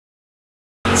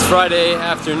Friday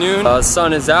afternoon.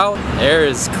 Sun is out, air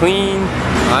is clean.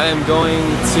 I am going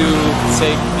to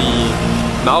take the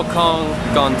Maokong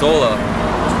gondola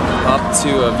up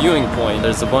to a viewing point.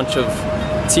 There's a bunch of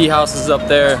tea houses up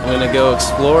there. I'm gonna go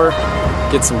explore,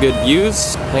 get some good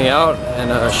views, hang out,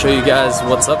 and show you guys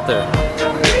what's up there.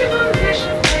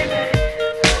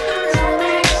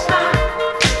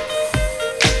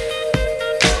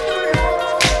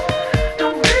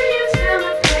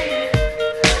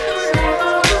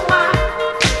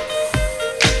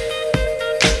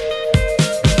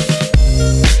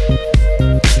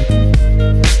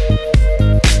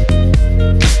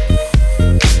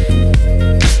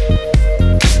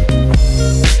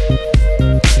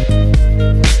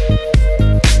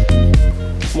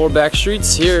 More back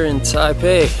streets here in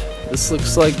Taipei. This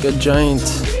looks like a giant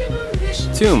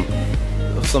tomb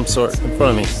of some sort in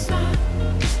front of me.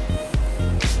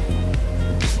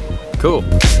 Cool.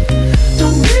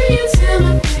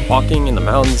 Walking in the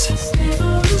mountains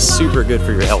is super good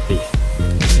for your healthy.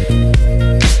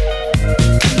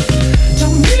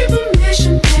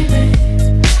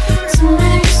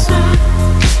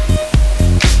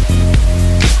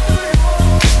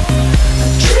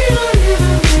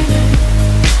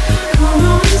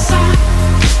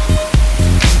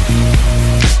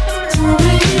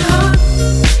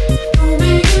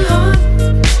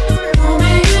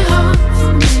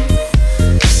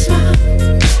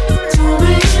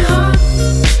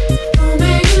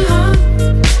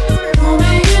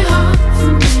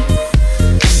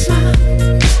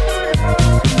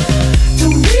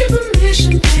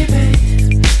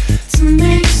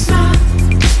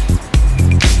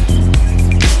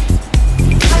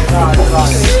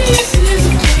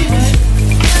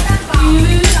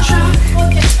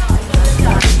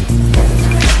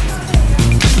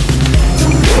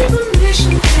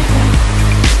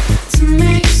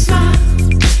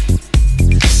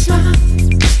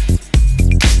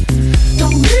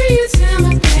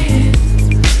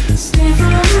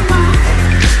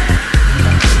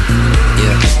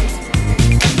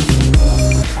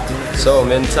 So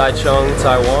I'm in Taichung,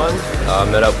 Taiwan.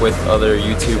 Met up with other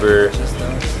YouTuber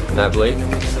Matt Blake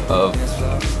of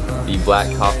the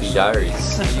Black Coffee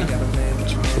Diaries.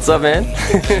 What's up, man?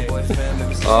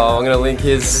 I'm gonna link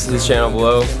his channel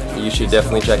below. You should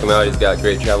definitely check him out. He's got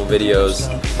great travel videos.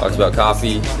 Talks about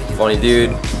coffee. Funny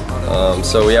dude.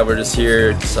 So yeah, we're just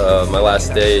here. It's my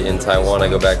last day in Taiwan. I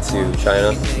go back to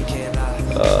China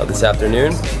this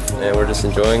afternoon, and we're just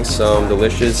enjoying some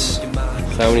delicious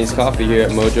Taiwanese coffee here at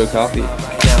Mojo Coffee.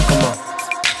 Now, come on.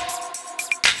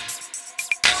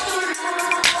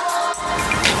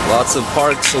 Lots of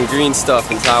parks and green stuff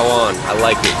in Taiwan. I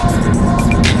like it.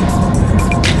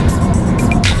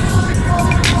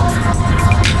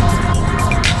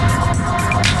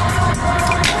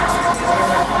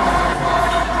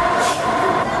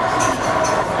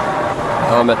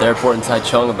 I'm at the airport in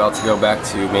Taichung, about to go back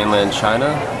to mainland China.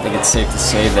 I think it's safe to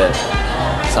say that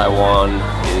Taiwan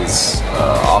is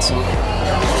awesome,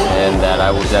 and that I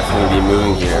will definitely be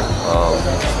moving here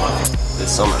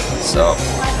this summer. So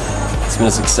it's been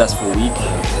a successful week,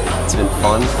 it's been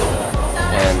fun,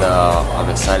 and I'm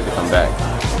excited to come back.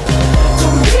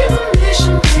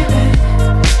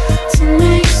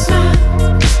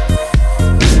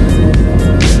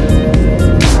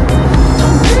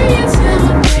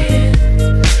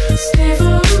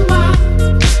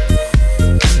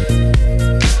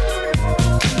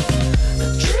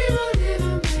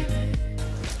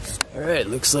 Alright,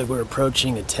 looks like we're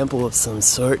approaching a temple of some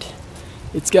sort.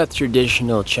 It's got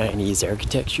traditional Chinese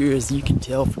architecture, as you can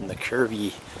tell from the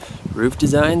curvy roof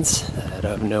designs. I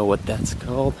don't know what that's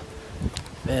called.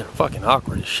 Man, I'm fucking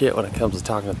awkward as shit when it comes to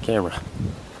talking to the camera.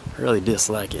 I really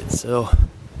dislike it, so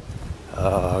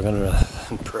I'm gonna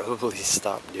probably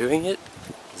stop doing it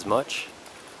as much.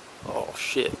 Oh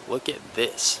shit, look at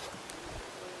this.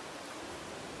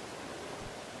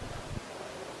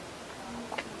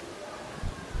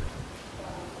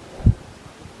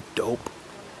 Dope.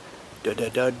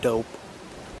 Da-da-da-dope.